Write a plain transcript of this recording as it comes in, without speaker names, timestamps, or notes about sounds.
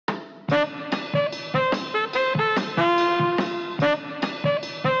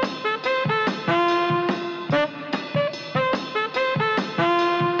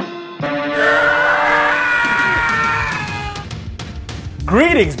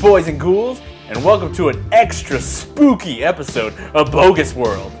Greetings, boys and ghouls, and welcome to an extra spooky episode of Bogus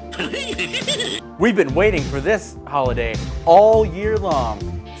World. We've been waiting for this holiday all year long.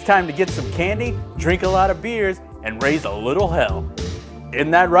 It's time to get some candy, drink a lot of beers, and raise a little hell.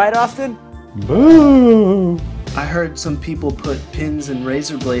 Isn't that right, Austin? Boo! I heard some people put pins and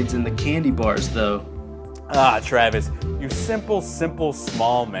razor blades in the candy bars, though. Ah, Travis, you simple,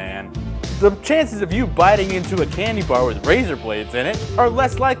 small man. The chances of you biting into a candy bar with razor blades in it are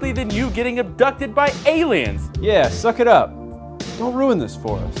less likely than you getting abducted by aliens. Yeah, suck it up. Don't ruin this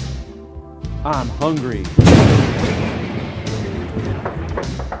for us. I'm hungry.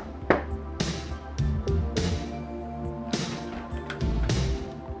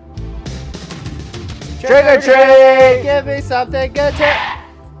 Trick or treat! Give me something good to...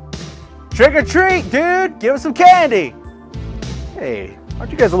 Trick or treat, dude! Give us some candy! Hey,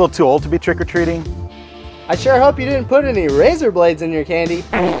 aren't you guys a little too old to be trick-or-treating? I sure hope you didn't put any razor blades in your candy.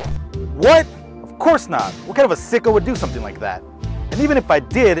 What? Of course not. What kind of a sicko would do something like that? And even if I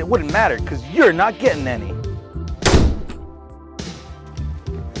did, it wouldn't matter, because you're not getting any.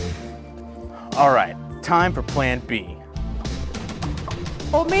 Alright, time for plan B.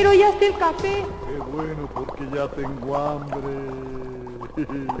 Homero, ya está el café. Qué bueno, porque ya tengo hambre.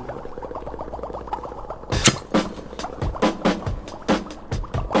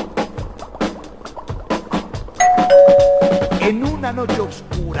 En una noche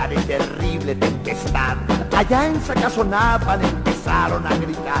oscura de terrible tempestad, allá en Sacazonapan empezaron a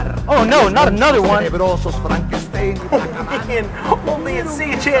gritar. Oh no, not another one! Tenebrosos Frankenstein y Man, only in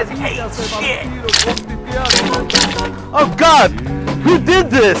CHS hates shit! Oh God! Who did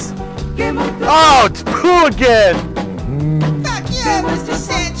this? Oh, it's Pooh again! Fuck yeah, Mr.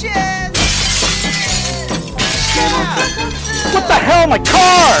 Sanchez! What the hell, my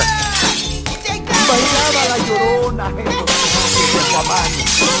car? bailaba la llorona en los bosques de Aquaman.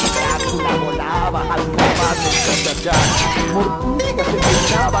 Drácula volaba al mar de Catayán. Mortiga se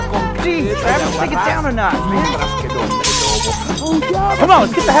peinaba con Jeez, Travis, take it down a notch, man. mientras que el hombre lobo aullaba. Come on,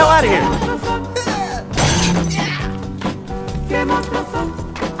 let's get the hell out of here.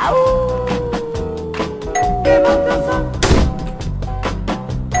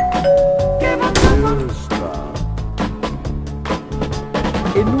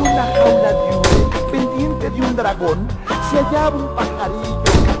 En una jaula de oro, pendiente de un dragón, se hallaba un pajarillo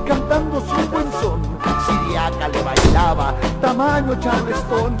cantándose un buen son. Siriaca le bailaba, tamaño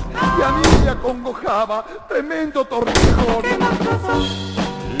charleston, y a mí me acongojaba, tremendo torrijón. ¡Qué monstruoso!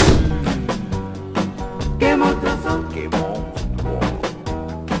 ¡Qué monstruoso! ¡Qué monstruo!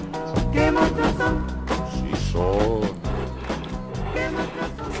 ¡Qué monstruoso! Sí son.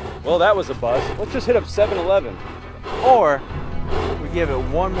 Well, that was a buzz. Let's just hit up 7-Eleven. Or we give it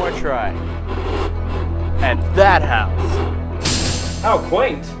one more try. At that house. How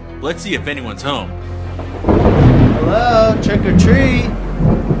quaint. Let's see if anyone's home. Hello, trick or treat.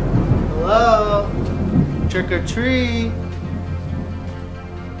 Hello, trick or treat.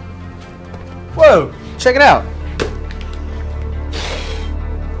 Whoa, check it out.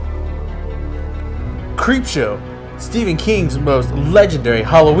 Creepshow, Stephen King's most legendary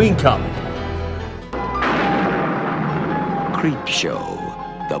Halloween comic.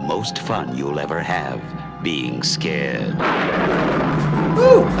 Creepshow, the most fun you'll ever have being scared.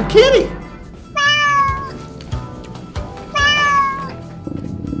 Ooh, a kitty.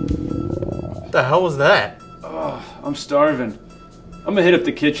 What the hell was that? Oh, I'm starving. I'm gonna hit up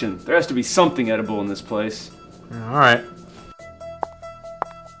the kitchen. There has to be something edible in this place. Alright.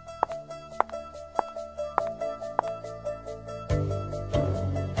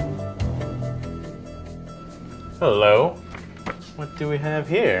 Hello. What do we have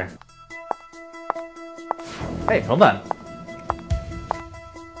here? Hey, hold on.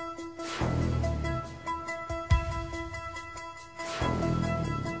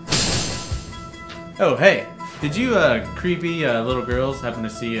 Oh, hey. Did you creepy little girls happen to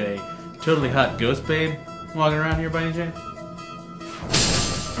see a totally hot ghost babe walking around here by any chance?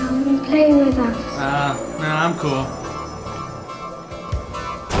 Come and play with us. No, I'm cool.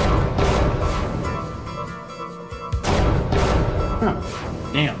 Huh.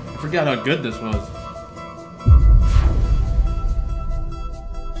 Damn, I forgot how good this was.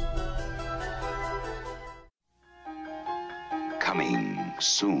 Coming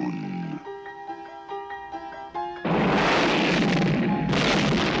soon.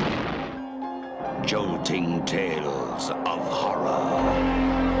 Jolting tales of horror.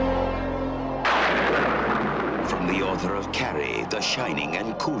 From the author of Carrie, The Shining,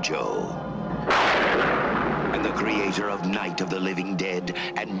 and Cujo. And and the creator of Night of the Living Dead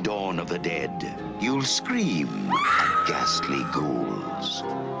and Dawn of the Dead. You'll scream at ghastly ghouls,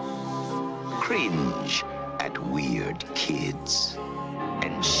 cringe at weird kids,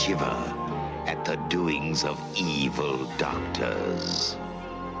 and shiver at the doings of evil doctors.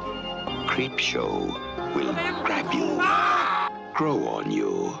 Creepshow will grab you, grow on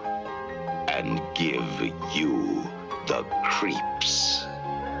you, and give you the creeps.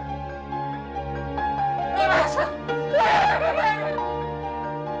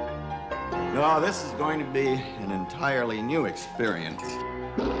 No, this is going to be an entirely new experience.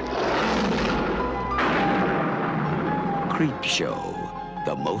 Creepshow,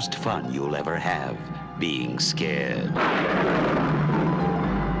 the most fun you'll ever have being scared.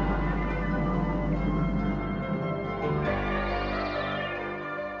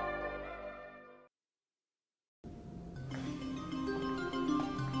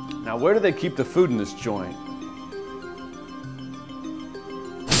 Now, where do they keep the food in this joint?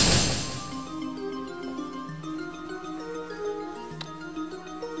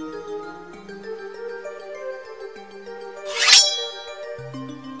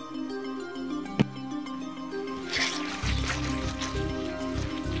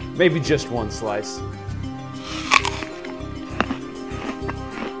 Maybe just one slice.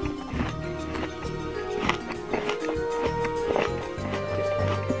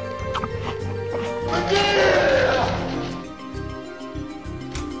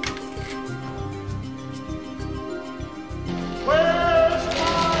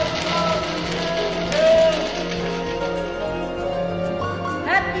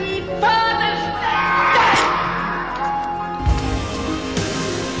 Happy Father's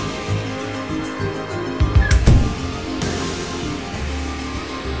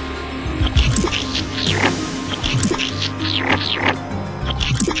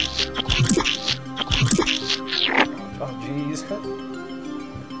Oh, jeez.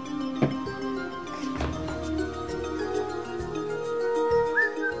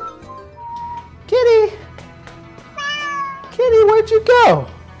 Kitty! Kitty, where'd you go?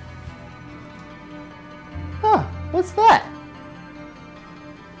 Huh, what's that?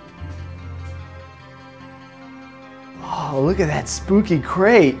 Oh, look at that spooky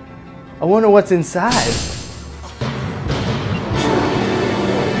crate. I wonder what's inside.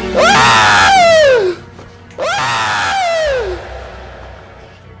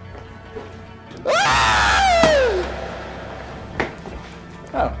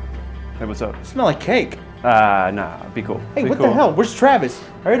 Oh, Hey, what's up? smell like cake. Nah, be cool. Hey, Be what cool. the hell? Where's Travis?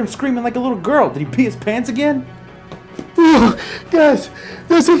 I heard him screaming like a little girl. Did he pee his pants again? Guys,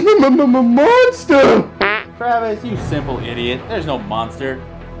 there's a monster! Travis, you simple idiot. There's no monster.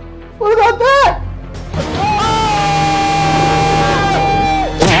 What about that?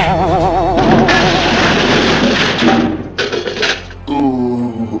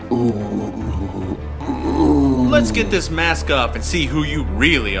 Let's get this mask off and see who you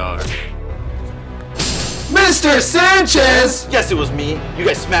really are. Mr. Sanchez! Yes, it was me. You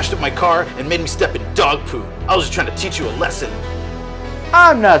guys smashed up my car and made me step in dog poo. I was just trying to teach you a lesson.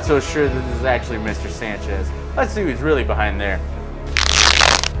 I'm not so sure that this is actually Mr. Sanchez. Let's see who's really behind there.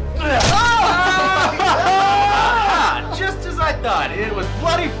 Just as I thought, it was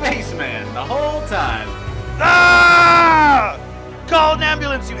Bloody Face Man the whole time. Ah! Call an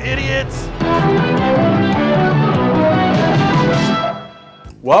ambulance, you idiots!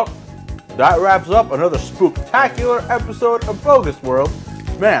 Well, that wraps up another spook-tacular episode of Bogus World.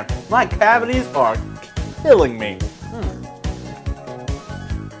 Man, my cavities are killing me.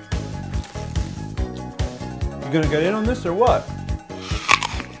 You gonna get in on this or what?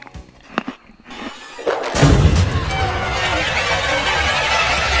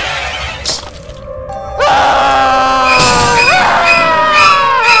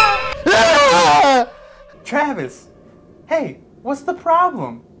 Travis, hey, what's the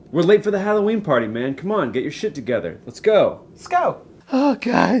problem? We're late for the Halloween party, man. Come on, get your shit together. Let's go. Let's go. Oh,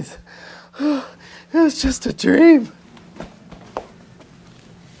 guys. It was just a dream.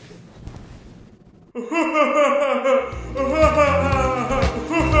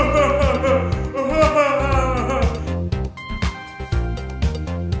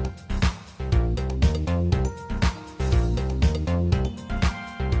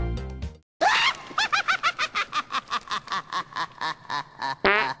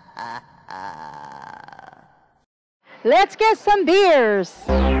 Let's get some beers.